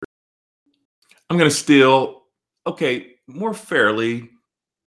I'm going to steal, okay, more fairly,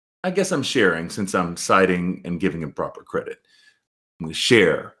 I guess I'm sharing since I'm citing and giving him proper credit. I'm going to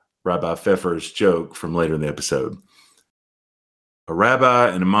share Rabbi Pfeffer's joke from later in the episode. A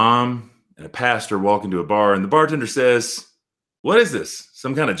rabbi and a imam and a pastor walk into a bar, and the bartender says, "What is this?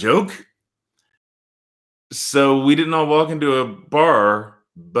 Some kind of joke?" So we didn't all walk into a bar,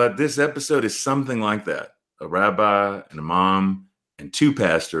 but this episode is something like that. A rabbi, an imam, and two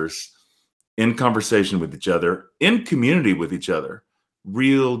pastors in conversation with each other, in community with each other,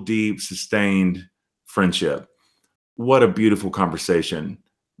 real deep, sustained friendship. What a beautiful conversation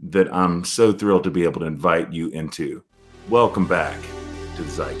that I'm so thrilled to be able to invite you into. Welcome back to the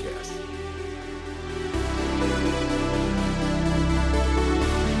Zeitcast.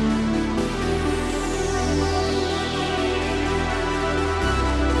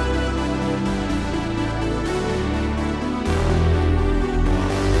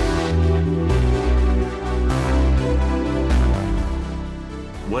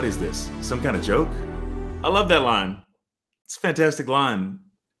 What is this? Some kind of joke? I love that line. It's a fantastic line.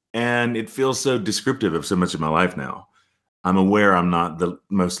 And it feels so descriptive of so much of my life now. I'm aware I'm not the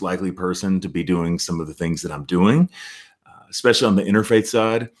most likely person to be doing some of the things that I'm doing, especially on the interfaith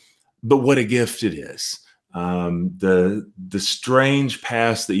side. But what a gift it is. The strange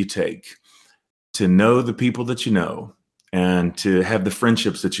paths that you take to know the people that you know and to have the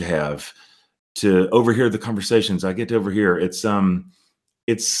friendships that you have, to overhear the conversations I get to overhear.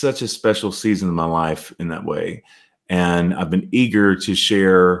 It's such a special season of my life in that way. And I've been eager to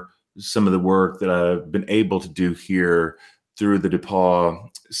share some of the work that I've been able to do here through the DePaul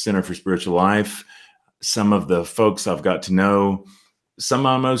Center for Spiritual Life. Some of the folks I've got to know, some of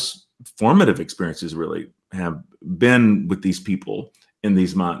my most formative experiences really have been with these people in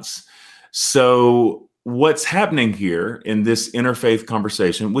these months. So what's happening here in this interfaith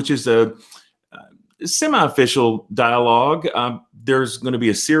conversation, which is a semi-official dialogue. There's going to be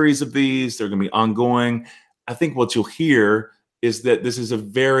a series of these. They're going to be ongoing. I think what you'll hear is that this is a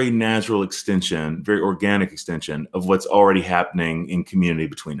very natural extension, very organic extension of what's already happening in community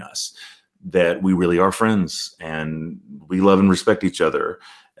between us, that we really are friends and we love and respect each other,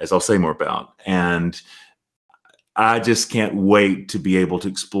 as I'll say more about. And I just can't wait to be able to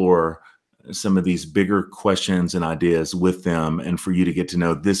explore some of these bigger questions and ideas with them, and for you to get to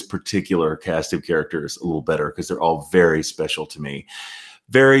know this particular cast of characters a little better, because they're all very special to me.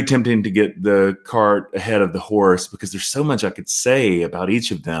 Very tempting to get the cart ahead of the horse, because there's so much I could say about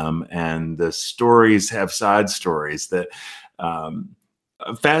each of them, and the stories have side stories that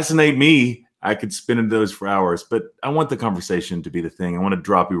fascinate me. I could spin into those for hours, but I want the conversation to be the thing. I want to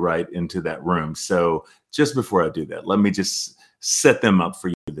drop you right into that room. So just before I do that, let me just set them up for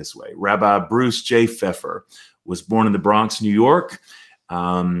you this way. Rabbi Bruce J. Pfeffer was born in the Bronx, New York.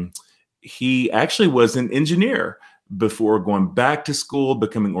 He actually was an engineer before going back to school,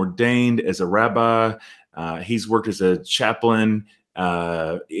 becoming ordained as a rabbi. He's worked as a chaplain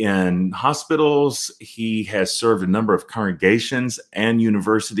in hospitals. He has served a number of congregations and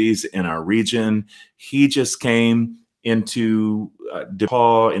universities in our region. He just came into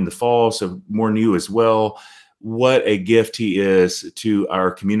DePaul in the fall, so more new as well. What a gift he is to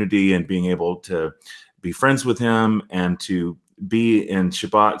our community, and being able to be friends with him and to be in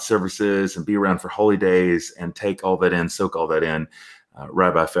Shabbat services and be around for holy days and take all that in, soak all that in.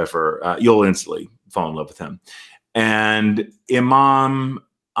 Rabbi Pfeffer, you'll instantly fall in love with him. And Imam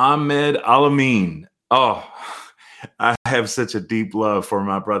Ahmed Alamin. Oh, I have such a deep love for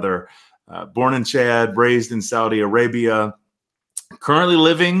my brother. Born in Chad, raised in Saudi Arabia, currently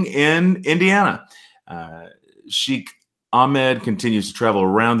living in Indiana. Sheikh Ahmed continues to travel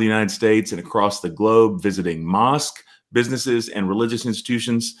around the United States and across the globe, visiting mosques, businesses, and religious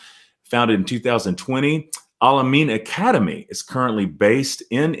institutions. Founded in 2020, Alamin Academy is currently based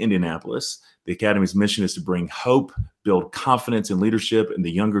in Indianapolis. The Academy's mission is to bring hope, build confidence and leadership in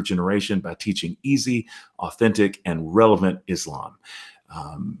the younger generation by teaching easy, authentic, and relevant Islam.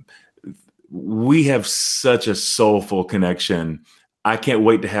 We have such a soulful connection. I can't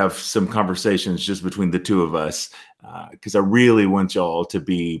wait to have some conversations just between the two of us, because I really want y'all to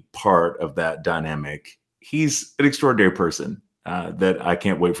be part of that dynamic. He's an extraordinary person that I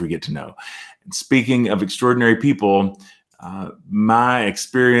can't wait for you to get to know. And speaking of extraordinary people, my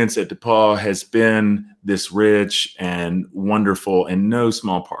experience at DePaul has been this rich and wonderful, in no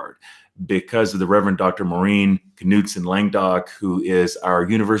small part because of the Reverend Dr. Maureen Knudsen-Langdock, who is our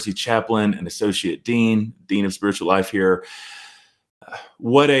university chaplain and associate dean of spiritual life here.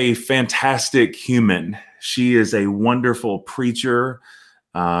 What a fantastic human. She is a wonderful preacher.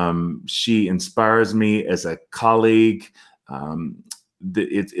 She inspires me as a colleague.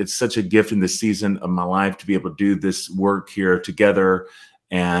 it's such a gift in this season of my life to be able to do this work here together.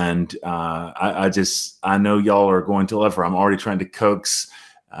 And I know y'all are going to love her. I'm already trying to coax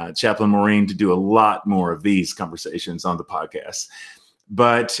Chaplain Maureen to do a lot more of these conversations on the podcast.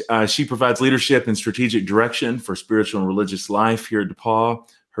 But she provides leadership and strategic direction for spiritual and religious life here at DePaul.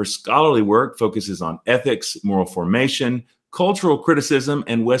 Her scholarly work focuses on ethics, moral formation, cultural criticism,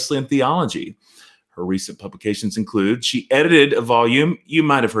 and Wesleyan theology. Her recent publications include, she edited a volume, you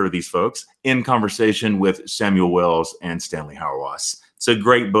might have heard of these folks, In Conversation with Samuel Wells and Stanley Hauerwas. It's a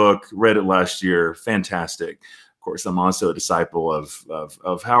great book, read it last year, fantastic. Of course, I'm also a disciple of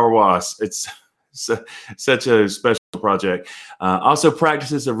Hauerwas. It's such a special project. Also,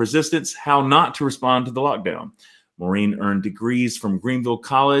 Practices of Resistance, How Not to Respond to the Lockdown. Maureen earned degrees from Greenville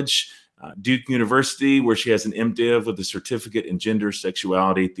College, Duke University, where she has an MDiv with a certificate in gender,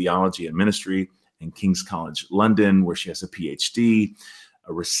 sexuality, theology, and ministry, and King's College London, where she has a PhD.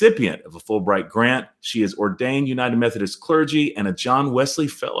 A recipient of a Fulbright grant, she is ordained United Methodist clergy and a John Wesley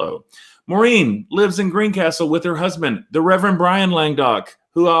Fellow. Maureen lives in Greencastle with her husband, the Reverend Brian Langdock,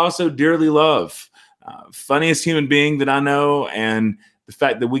 who I also dearly love. Funniest human being that I know, and the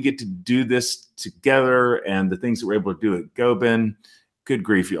fact that we get to do this together and the things that we're able to do at Gobin, good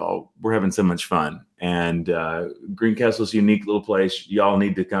grief, y'all. We're having so much fun. And Greencastle's a unique little place. Y'all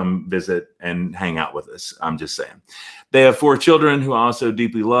need to come visit and hang out with us. I'm just saying. They have 4 children who I also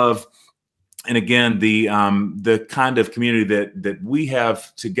deeply love. And again, the kind of community that we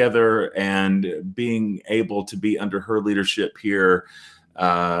have together and being able to be under her leadership here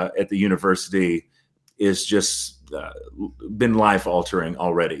at the university is just been life-altering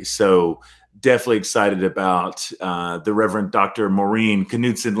already. So definitely excited about the Reverend Dr. Maureen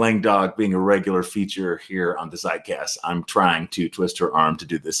Knudsen Langdog being a regular feature here on the Zeitcast. I'm trying to twist her arm to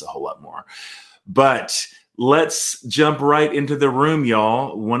do this a whole lot more. But let's jump right into the room,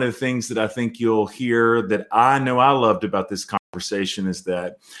 y'all. One of the things that I think you'll hear that I know I loved about this conversation is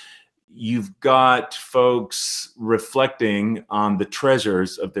that you've got folks reflecting on the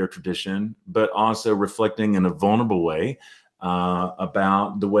treasures of their tradition, but also reflecting in a vulnerable way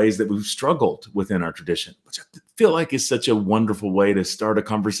about the ways that we've struggled within our tradition, which I feel like is such a wonderful way to start a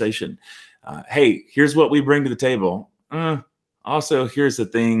conversation. Hey, here's what we bring to the table. Also, here's the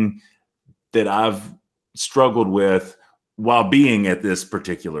thing that I've struggled with while being at this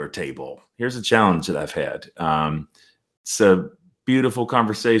particular table. Here's a challenge that I've had. It's a beautiful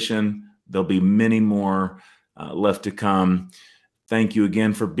conversation. There'll be many more left to come. Thank you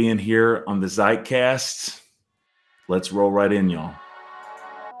again for being here on the Zeitcast. Let's roll right in, y'all.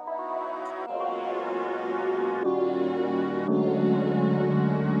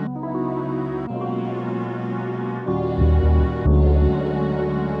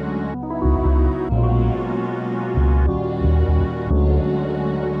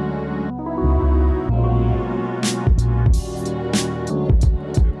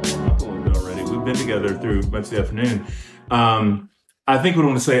 We've been together through much of the afternoon. I think what I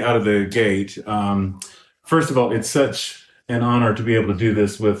want to say out of the gate, first of all, it's such an honor to be able to do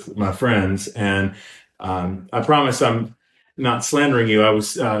this with my friends. And I promise I'm not slandering you. I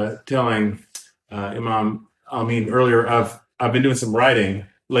was telling Imam Amin earlier, I've been doing some writing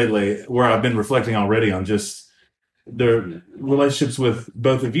lately where I've been reflecting already on just the relationships with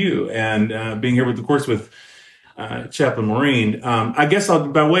both of you and being here with, of course, with Chaplain Maureen. I guess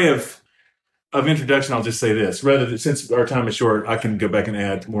by way of introduction, I'll just say this. Since our time is short, I can go back and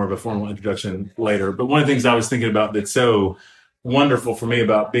add more of a formal introduction later. But one of the things I was thinking about that's so wonderful for me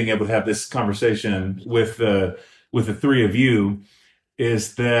about being able to have this conversation with the 3 of you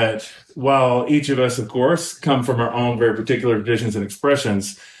is that while each of us, of course, come from our own very particular traditions and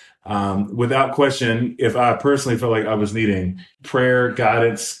expressions, without question, if I personally felt like I was needing prayer,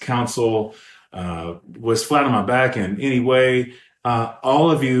 guidance, counsel, was flat on my back in any way,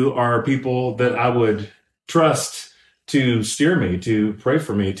 all of you are people that I would trust to steer me, to pray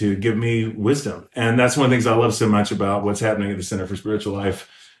for me, to give me wisdom. And that's one of the things I love so much about what's happening at the Center for Spiritual Life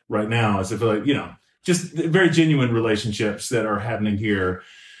right now is I feel like, just very genuine relationships that are happening here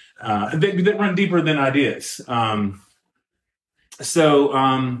that run deeper than ideas.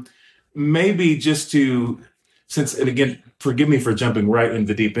 So maybe just and again, forgive me for jumping right into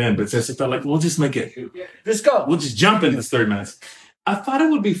the deep end, but since it felt like we'll just make it, let's go. We'll just jump in this 30 minutes. I thought it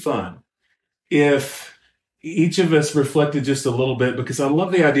would be fun if each of us reflected just a little bit, because I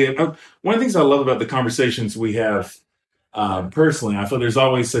love the idea. One of the things I love about the conversations we have personally, I feel there's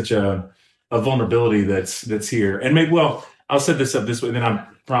always such a vulnerability that's here. And maybe, I'll set this up this way, and then I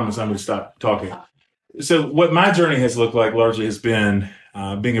promise I'm going to stop talking. So what my journey has looked like largely has been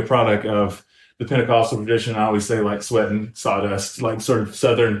being a product of the Pentecostal tradition. I always say like sweating sawdust, like sort of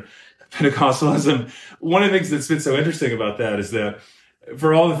Southern Pentecostalism. One of the things that's been so interesting about that is that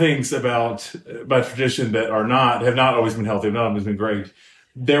for all the things about tradition that have not always been healthy, have not always been great,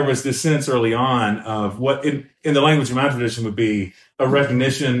 there was this sense early on of what in the language of my tradition would be a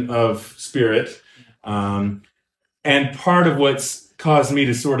recognition of spirit. And part of what's caused me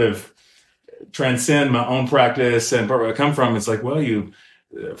to sort of transcend my own practice and part where I come from, it's like, well,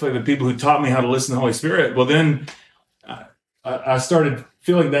 I feel like the people who taught me how to listen to the Holy Spirit, well, then I started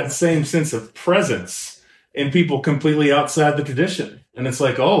feeling that same sense of presence in people completely outside the tradition. And it's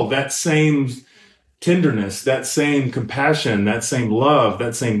like, oh, that same tenderness, that same compassion, that same love,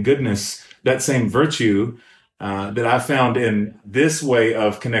 that same goodness, that same virtue that I found in this way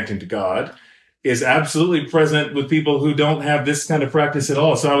of connecting to God is absolutely present with people who don't have this kind of practice at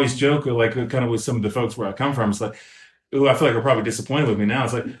all. So I always joke, like kind of with some of the folks where I come from, it's like, who I feel like are probably disappointed with me now.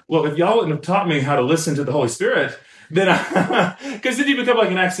 It's like, well, if y'all wouldn't have taught me how to listen to the Holy Spirit, then because then you become like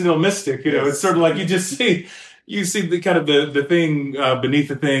an accidental mystic, you know. It's sort of like you see the kind of the thing beneath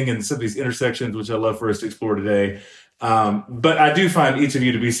the thing and some of these intersections, which I love for us to explore today. But I do find each of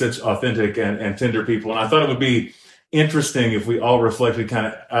you to be such authentic and tender people. And I thought it would be interesting if we all reflected kind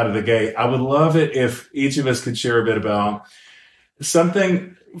of out of the gate. I would love it if each of us could share a bit about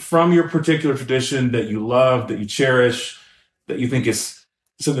something from your particular tradition that you love, that you cherish, that you think is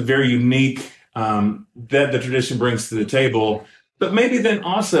something very unique that the tradition brings to the table, but maybe then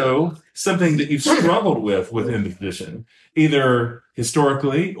also something that you've struggled with within the tradition, either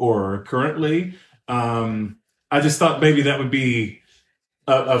historically or currently. I just thought maybe that would be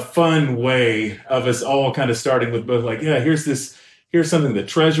a fun way of us all kind of starting with both like, yeah, here's something, the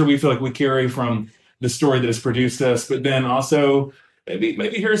treasure we feel like we carry from the story that has produced us, but then also maybe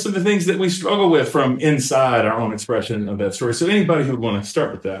here's some of the things that we struggle with from inside our own expression of that story. So anybody who would want to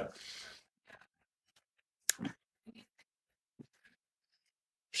start with that.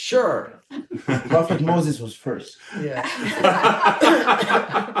 Sure. Prophet Moses was first. Yeah.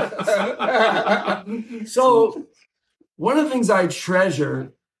 So one of the things I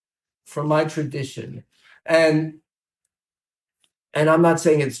treasure from my tradition, and I'm not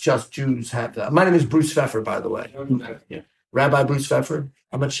saying it's just Jews have that. My name is Bruce Pfeffer, by the way. Yeah. Rabbi Bruce Pfeffer.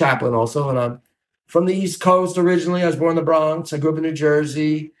 I'm a chaplain also, and I'm from the East Coast originally. I was born in the Bronx. I grew up in New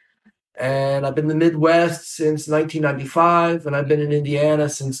Jersey, and I've been in the Midwest since 1995, and I've been in Indiana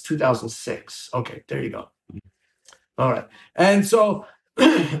since 2006. Okay, there you go. All right. And so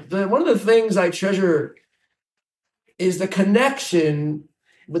one of the things I treasure is the connection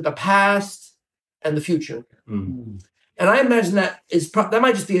with the past and the future. Mm-hmm. And I imagine that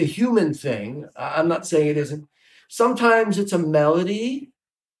might just be a human thing. I'm not saying it isn't. Sometimes it's a melody.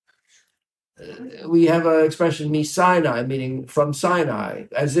 We have an expression, me Sinai, meaning from Sinai,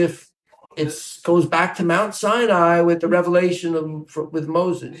 as if it goes back to Mount Sinai with the revelation with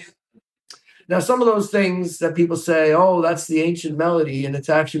Moses. Now, some of those things that people say, oh, that's the ancient melody, and it's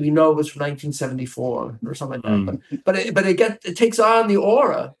actually, we know it was from 1974 or something like that. But it takes on the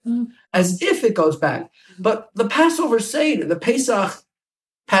aura as if it goes back. But the Passover Seder, the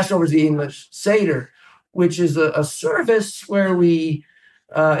Passover is the English Seder, which is a service where we,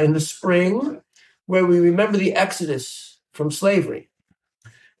 in the spring, where we remember the Exodus from slavery.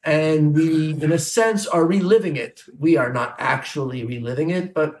 And we, in a sense, are reliving it. We are not actually reliving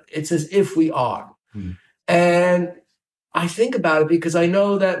it, but it's as if we are. Mm. And I think about it because I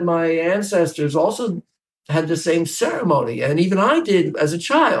know that my ancestors also had the same ceremony. And even I did as a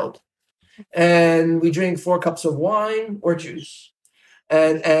child. And we drink 4 cups of wine or juice.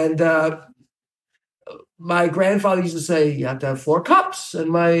 And my grandfather used to say, you have to have 4 cups.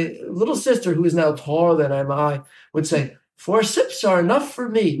 And my little sister, who is now taller than I, would say, 4 sips are enough for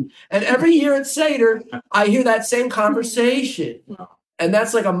me. And every year at Seder, I hear that same conversation. And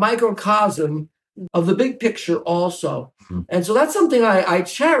that's like a microcosm of the big picture also. And so that's something I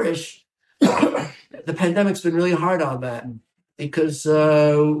cherish. The pandemic's been really hard on that because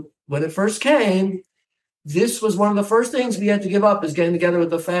when it first came, this was one of the first things we had to give up is getting together with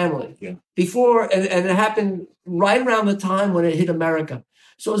the family. Yeah. Before, and it happened right around the time when it hit America.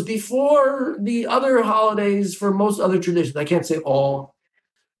 So it was before the other holidays for most other traditions. I can't say all,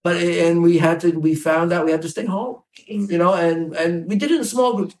 but we found out we had to stay home, and we did it in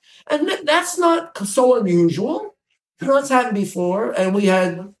small groups. And that's not so unusual. It's happened before. And we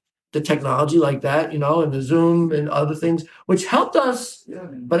had the technology like that, and the Zoom and other things, which helped us,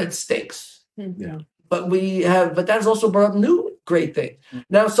 but it stinks. Yeah. But that's also brought up new great things.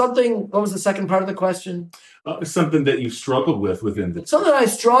 Now, what was the second part of the question? Something that you struggled with within the... Something I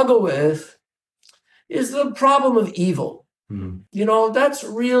struggle with is the problem of evil. Mm-hmm. That's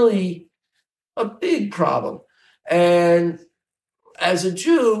really a big problem. And as a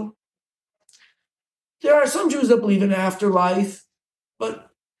Jew, there are some Jews that believe in afterlife, but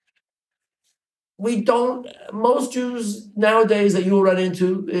most Jews nowadays that you will run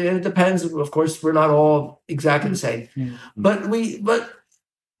into, and it depends, of course, we're not all exactly the same, but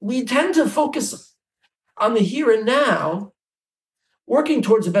we tend to focus on the here and now, working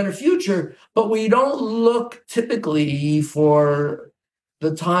towards a better future, but we don't look typically for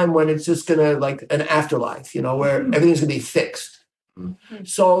the time when it's just gonna, like an afterlife, where everything's gonna be fixed.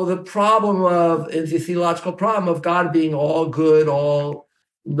 So the theological problem of God being all good, all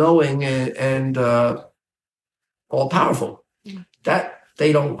knowing, and all powerful, that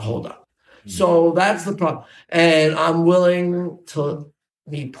they don't hold up. So that's the problem. And I'm willing to,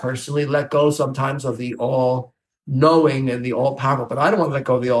 me personally, let go sometimes of the all knowing and the all powerful, but I don't want to let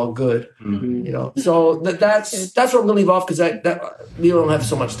go of the all good. So that's what I'm gonna leave off, because that we don't have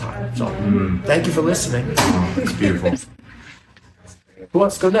so much time. So thank you for listening. It's beautiful. Who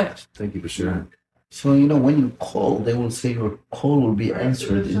wants to go next? Thank you for sharing. So, when you call, they will say your call will be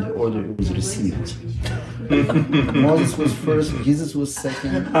answered in the order it was received. Moses was first, Jesus was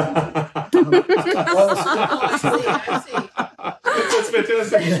second. I see. That's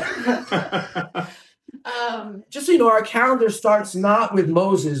fantastic. Just so you know, our calendar starts not with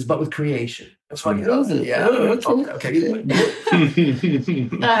Moses, but with creation. That's funny. Yeah. Okay.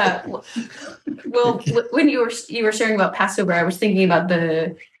 Well, when you were sharing about Passover, I was thinking about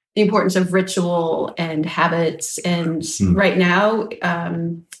the importance of ritual and habits. And right now,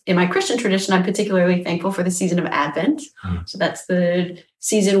 in my Christian tradition, I'm particularly thankful for the season of Advent. So that's the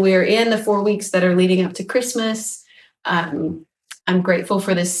season we're in, the 4 weeks that are leading up to Christmas. I'm grateful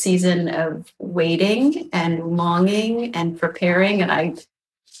for this season of waiting and longing and preparing. And I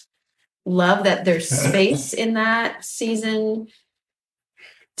love that there's space in that season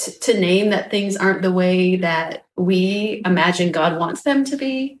to name that things aren't the way that we imagine God wants them to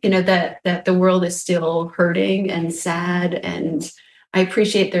be, that the world is still hurting and sad. And I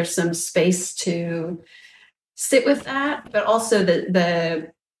appreciate there's some space to sit with that, but also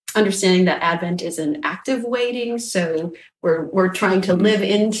the understanding that Advent is an active waiting. So we're trying to live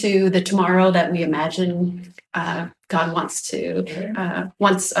into the tomorrow that we imagine God wants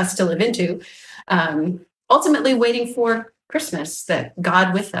us to live into. Ultimately waiting for Christmas, that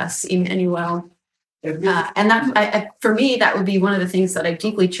God with us, Emmanuel. And that, for me, that would be one of the things that I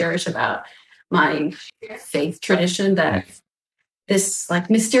deeply cherish about my faith tradition, that this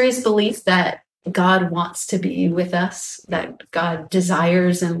mysterious belief that God wants to be with us, that God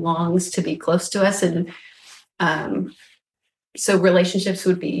desires and longs to be close to us. And so relationships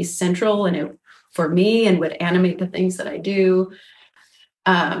would be central for me and would animate the things that I do.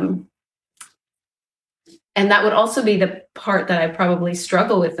 And that would also be the part that I probably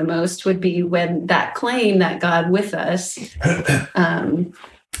struggle with the most, would be when that claim that God with us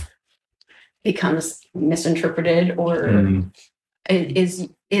becomes misinterpreted or is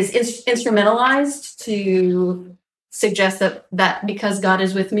instrumentalized to suggest that because God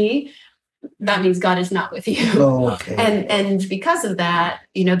is with me, that means God is not with you. Oh, okay. And because of that,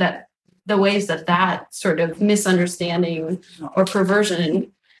 that the ways that sort of misunderstanding or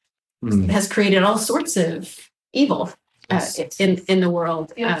perversion has created all sorts of evil in the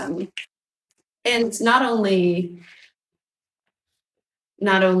world. And not only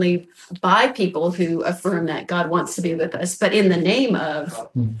by people who affirm that God wants to be with us, but in the name of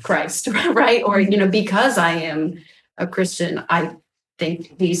Christ, right? Or, because I am a Christian, I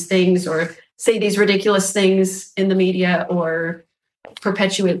think these things or say these ridiculous things in the media or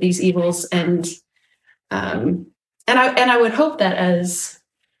perpetuate these evils. And I would hope that as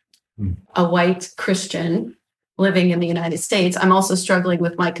a white Christian living in the United States, I'm also struggling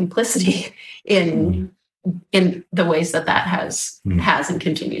with my complicity in the ways that has and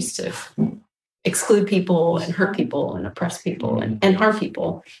continues to exclude people and hurt people and oppress people and harm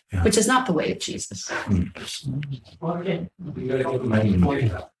people, which is not the way of Jesus.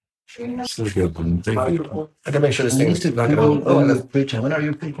 So good. Thank you. I can make sure this thing is not going to preach. When are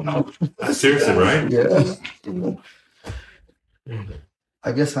you preaching? Seriously, right? Yeah.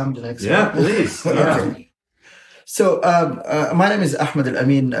 I guess I'm the next Yeah, one. please. Okay. So my name is Ahmed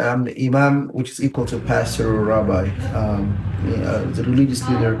Al-Amin. I'm the imam, which is equal to pastor or rabbi, the religious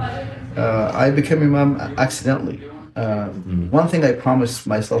leader. I became imam accidentally. One thing I promised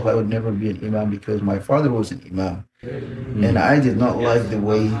myself, I would never be an imam because my father was an imam. And I did not like the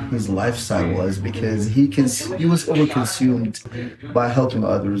way his lifestyle was, because he was overconsumed by helping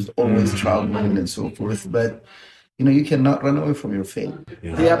others, always traveling and so forth. But you cannot run away from your faith.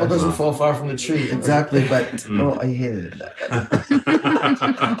 The apple doesn't fall far from the tree. Exactly, but I hated that.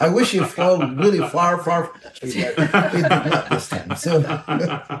 I wish you fell really far. It did not this time.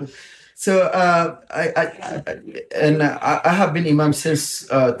 I have been imam since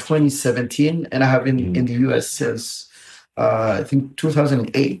 2017, and I have been in the U.S. since I think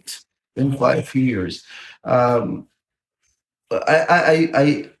 2008. Been quite a few years. One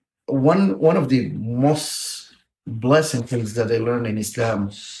of the most blessing things that I learned in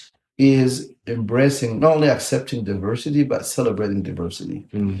Islam is embracing, not only accepting diversity, but celebrating diversity.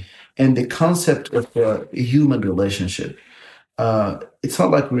 And the concept of a human relationship. It's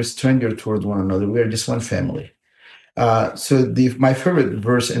not like we're strangers towards one another. We're just one family. My favorite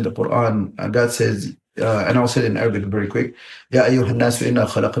verse in the Quran, God says, and I'll say it in Arabic very quick. يا أيها الناس إنا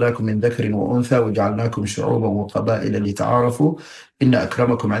خلقناكم من ذكر وأنثى وجعلناكم شعوبا وقبائل لتعارفوا إن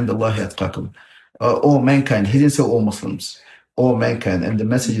أكرمكم عند الله أتقاكم. All mankind. He didn't say all Muslims. All mankind, and the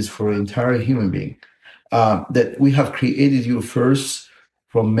message is for the entire human being. That we have created you first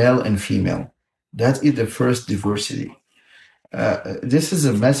from male and female. That is the first diversity. This is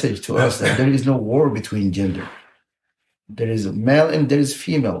a message to us that there is no war between gender. There is male and there is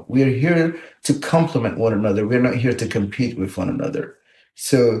female. We are here to complement one another. We're not here to compete with one another.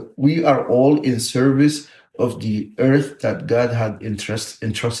 So we are all in service of the earth that God had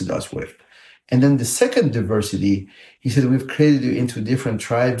entrusted us with. And then the second diversity, he said, we've created you into different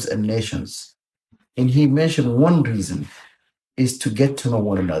tribes and nations. And he mentioned one reason is to get to know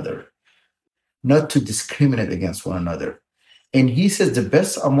one another, not to discriminate against one another. And he says the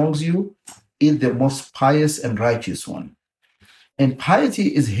best amongst you is the most pious and righteous one. And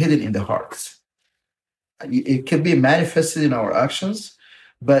piety is hidden in the hearts. It can be manifested in our actions,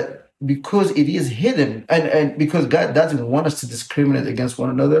 but because it is hidden, and because God doesn't want us to discriminate against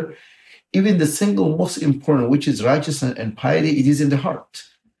one another, even the single most important, which is righteousness and piety, it is in the heart.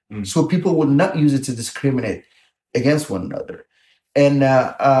 So people will not use it to discriminate against one another. And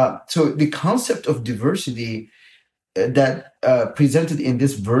so the concept of diversity that presented in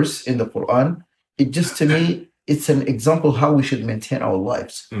this verse in the Quran, it just, to me, it's an example how we should maintain our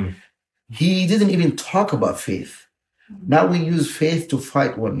lives. He didn't even talk about faith. Now we use faith to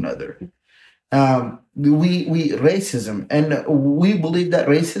fight one another. We racism, and we believe that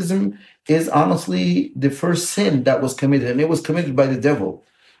racism is honestly the first sin that was committed, and it was committed by the devil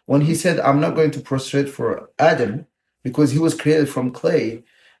when he said, I'm not going to prostrate for Adam because he was created from clay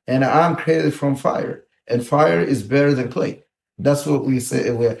and I'm created from fire, and fire is better than clay. That's what we say.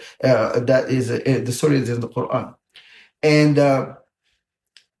 That is the story is in the Quran. And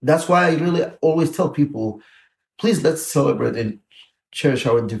that's why I really always tell people, please, let's celebrate and cherish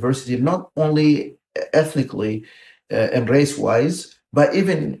our diversity, not only ethnically and race-wise, but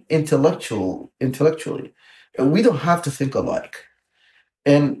even intellectually. We don't have to think alike.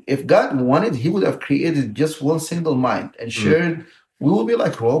 And if God wanted, he would have created just one single mind and shared, we will be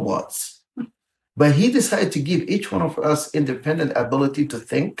like robots. But he decided to give each one of us independent ability to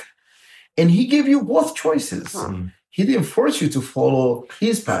think. And he gave you both choices. He didn't force you to follow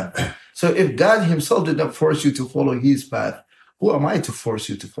his path. So if God himself did not force you to follow his path, who am I to force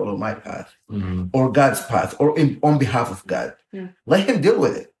you to follow my path or God's path or on behalf of God? Let him deal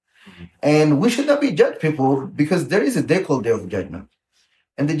with it. And we should not be judge people, because there is a day called Day of Judgment.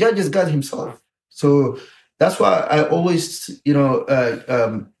 And the judge is God himself. So that's why I always,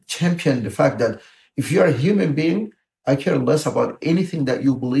 champion the fact that if you're a human being, I care less about anything that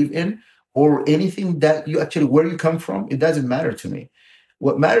you believe in or anything that you actually, where you come from. It doesn't matter to me.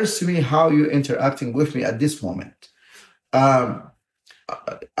 What matters to me, how you're interacting with me at this moment.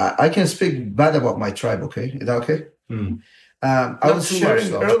 I can speak bad about my tribe, okay? Is that okay? I was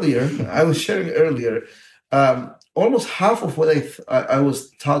sharing earlier, almost half of what I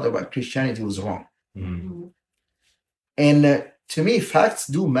was taught about Christianity was wrong. And to me, facts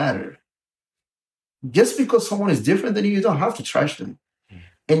do matter. Just because someone is different than you don't have to trash them.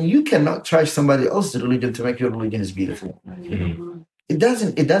 And you cannot trash somebody else's religion to make your religion is beautiful. It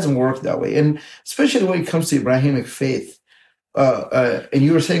doesn't work that way. And especially when it comes to Abrahamic faith, and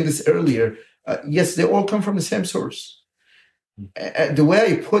you were saying this earlier, yes, they all come from the same source. The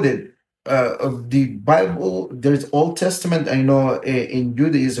way I put it, of the Bible, there's Old Testament. I know in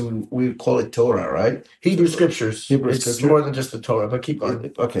Judaism we call it Torah, right? Hebrew scriptures. It's Scripture. More than just the Torah, but keep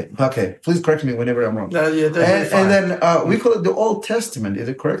on. Okay. Please correct me whenever I'm wrong. And then we call it the Old Testament. Is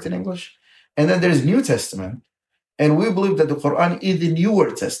it correct in English? And then there's New Testament. And we believe that the Quran is the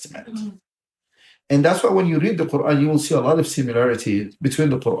Newer Testament. And that's why when you read the Quran, you will see a lot of similarity between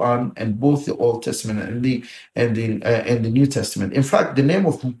the Quran and both the Old Testament and the New Testament. In fact, the name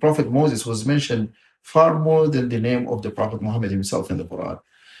of Prophet Moses was mentioned far more than the name of the Prophet Muhammad himself in the Quran.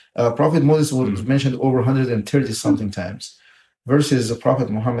 Prophet Moses was mentioned over 130 something times. versus the Prophet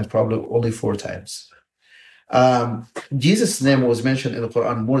Muhammad probably only 4 times. Jesus' name was mentioned in the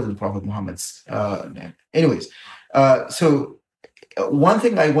Quran more than Prophet Muhammad's name. Anyways, so one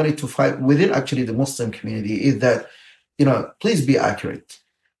thing I wanted to fight within actually the Muslim community is that, please be accurate.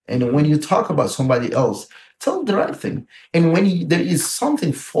 And when you talk about somebody else, tell the right thing. And when there is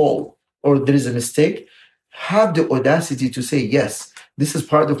something false or there is a mistake, have the audacity to say, yes, this is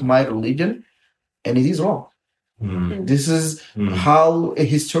part of my religion and it is wrong. This is how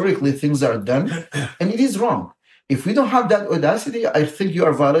historically things are done, and it is wrong. If we don't have that audacity, I think you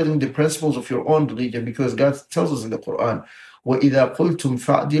are violating the principles of your own religion, because God tells us in the Quran, وَإِذَا قُلْتُمْ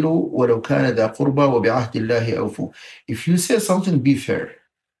فَعْدِلُوا وَلَوْ كَانَ ذَا قُرْبَى وَبِعَهْدِ اللَّهِ أَوْفُوا. If you say something, be fair.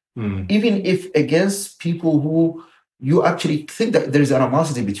 Even if against people who you actually think that there is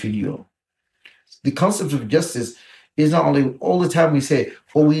animosity between you. The concept of justice is not only all the time we say,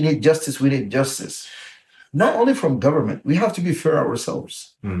 oh, we need justice. Not only from government, we have to be fair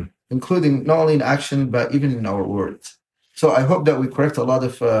ourselves, including not only in action, but even in our words. So I hope that we correct a lot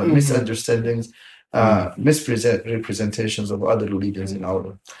of misunderstandings, misrepresentations of other religions in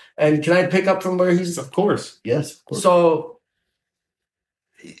our. And can I pick up from where he's? Of course. Yes, of course. So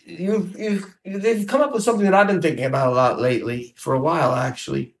they've come up with something that I've been thinking about a lot lately, for a while,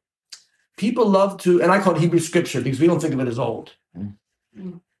 actually. People love to, and I call it Hebrew scripture because we don't think of it as old.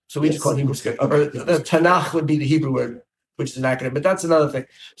 So we just call it Hebrew scripture. Or the Tanakh would be the Hebrew word, which is an acronym, but that's another thing.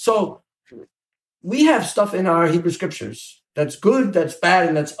 So we have stuff in our Hebrew scriptures that's good, that's bad,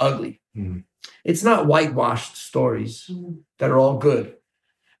 and that's ugly. It's not whitewashed stories that are all good.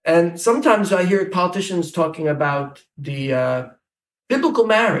 And sometimes I hear politicians talking about the biblical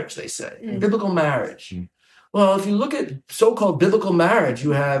marriage, they say. Biblical marriage. Well, if you look at so-called biblical marriage,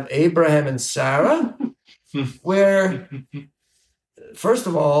 you have Abraham and Sarah, where, first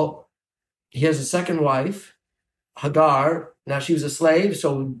of all, he has a second wife, Hagar. Now, she was a slave,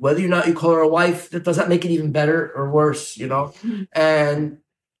 so whether or not you call her a wife, that does not make it even better or worse, And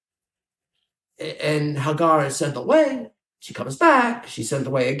Hagar is sent away. She comes back. She's sent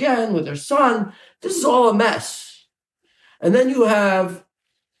away again with her son. This is all a mess. And then you have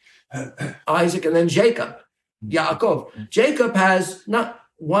Isaac and then Jacob. Yaakov. Jacob has not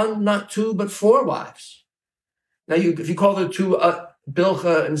one, not two, but 4 wives. Now, if you call the two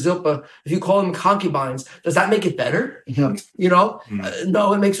Bilhah and Zilpah, if you call them concubines, does that make it better? No,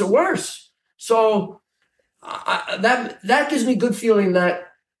 it makes it worse. So that gives me good feeling that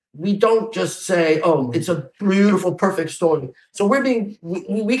we don't just say, oh, it's a beautiful, perfect story. So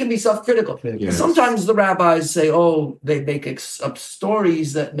we can be self-critical. Yes. Sometimes the rabbis say, oh, they make up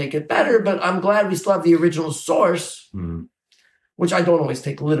stories that make it better, but I'm glad we still have the original source, which I don't always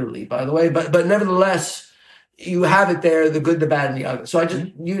take literally, by the way, but nevertheless, you have it there, the good, the bad, and the ugly. So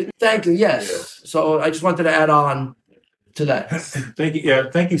thank you. Yes. So I just wanted to add on to that. Thank you. Yeah.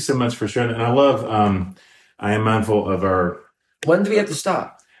 Thank you so much for sharing. And I love, I am mindful of our. When do we have to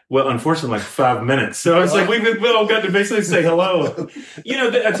stop? Well, unfortunately, like 5 minutes. So I was like, we've all got to basically say hello.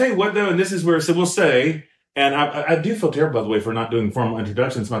 I tell you what, though, and this is where, so we'll say, and I do feel terrible, by the way, for not doing formal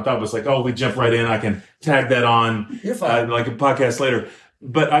introductions. My thought was like, oh, we jump right in. I can tag that on like a podcast later.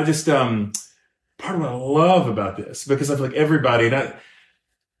 But I just, part of what I love about this, because I feel like everybody,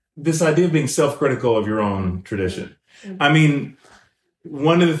 this idea of being self-critical of your own tradition. I mean,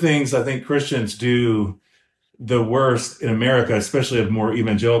 one of the things I think Christians do the worst in America, especially of more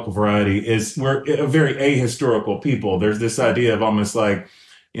evangelical variety, is we're a very ahistorical people. There's this idea of almost like,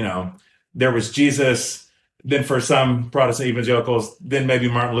 there was Jesus, then for some Protestant evangelicals, then maybe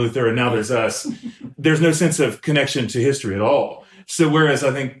Martin Luther, and now there's us. There's no sense of connection to history at all. So whereas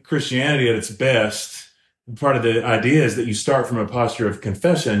I think Christianity at its best, part of the idea is that you start from a posture of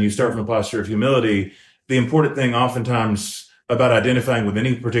confession, you start from a posture of humility. The important thing oftentimes about identifying with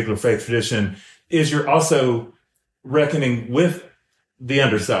any particular faith tradition is you're also reckoning with the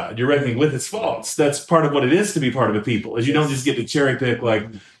underside. You're reckoning with its faults. That's part of what it is to be part of a people, is you don't just get to cherry pick like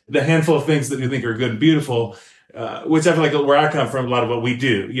the handful of things that you think are good and beautiful, which I feel like where I come from, a lot of what we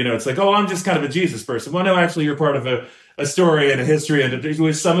do. It's like, oh, I'm just kind of a Jesus person. Well, no, actually, you're part of a story and a history,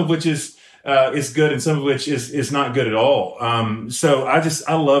 and some of which is good and some of which is not good at all. So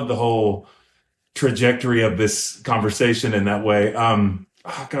I love the whole trajectory of this conversation in that way.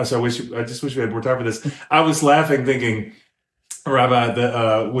 Oh gosh, I just wish we had more time for this. I was laughing, thinking, Rabbi,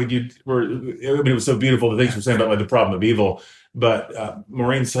 that it was so beautiful the things you were saying about like the problem of evil. But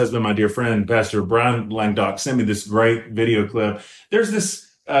Maureen's husband, my dear friend, Pastor Brian Langdock, sent me this great video clip. There's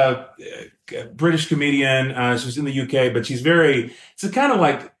this British comedian. She's in the UK, but it's kind of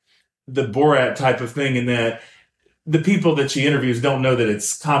like the Borat type of thing in that the people that she interviews don't know that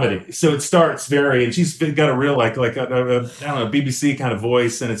it's comedy. So it starts and she's got a real, like I don't know, BBC kind of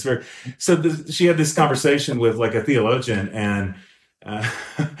voice. And it's very, she had this conversation with like a theologian and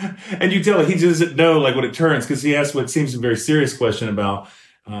you tell he doesn't know like what it turns because he asked what seems a very serious question about,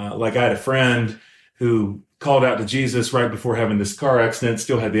 like I had a friend who called out to Jesus right before having this car accident,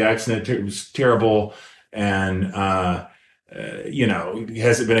 still had the accident. It was terrible. And,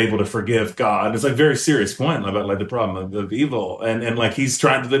 hasn't been able to forgive God. It's like a very serious point about like the problem of evil. And like he's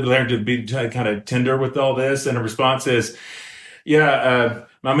trying to learn to be kind of tender with all this. And her response is,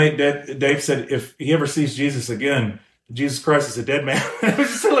 my mate Dave said, if he ever sees Jesus again, Jesus Christ is a dead man. It was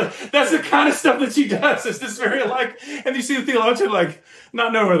just like, that's the kind of stuff that she does. It's just very like, and you see the theologian like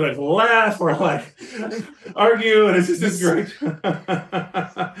not know whether to laugh or like argue, and it's just this great.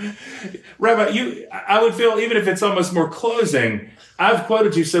 Rabbi, I would feel even if it's almost more closing. I've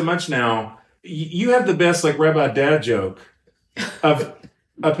quoted you so much now. You have the best like rabbi dad joke of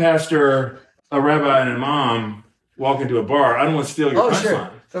a pastor, a rabbi, and an imam walk into a bar. I don't want to steal your punchline. Sure.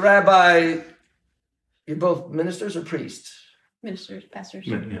 The rabbi. You're both ministers or priests? Ministers, pastors.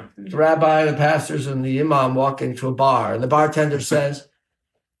 Yeah. The rabbi, the pastors, and the imam walk into a bar, and the bartender says,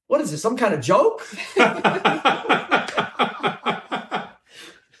 "What is this? Some kind of joke?"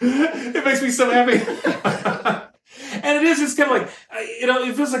 It makes me so happy. And it is. It's kind of like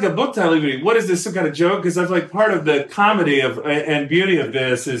it feels like a book title. Even. What is this? Some kind of joke? Because I feel like part of the comedy and beauty of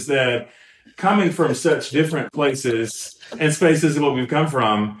this is that coming from such different places and spaces than what we've come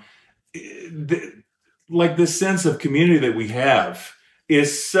from. Like this sense of community that we have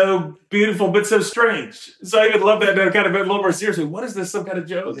is so beautiful, but so strange. So I even love that kind of a little more seriously. What is this? Some kind of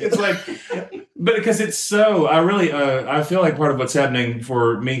joke? It's like, but because it's so, I feel like part of what's happening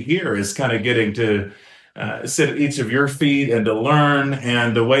for me here is kind of getting to sit at each of your feet and to learn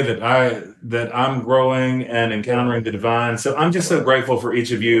and the way that I'm growing and encountering the divine. So I'm just so grateful for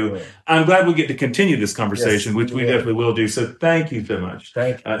each of you. I'm glad we get to continue this conversation, which we definitely will do. So thank you so much.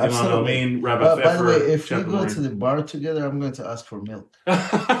 Thank you. Imam Amin, Rabbi Pfeffer. By the way, if we go to the bar together, I'm going to ask for milk.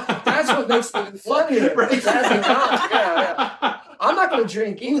 That's what makes it funny. Yeah. I'm not going to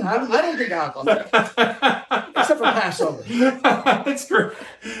drink either. I don't drink alcohol. Except for Passover. That's true.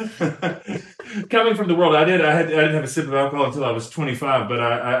 Coming from the world, I didn't have a sip of alcohol until I was 25, but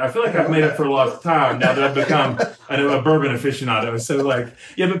I feel like I've made up for lost time now that I've become a bourbon aficionado. So like,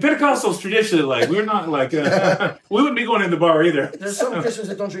 but Pentecostals traditionally, like, we're not like, we wouldn't be going in the bar either. There's some Christians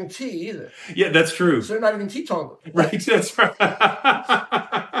that don't drink tea either. Yeah, that's true. So they're not even teetotal. Right, that's right.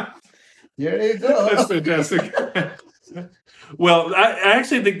 There you go. That's fantastic. Well, I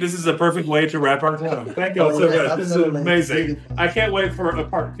actually think this is a perfect way to wrap our time. Thank you all so much. This is amazing. I can't wait for a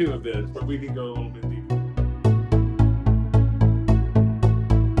part 2 of this, where we can go a little bit.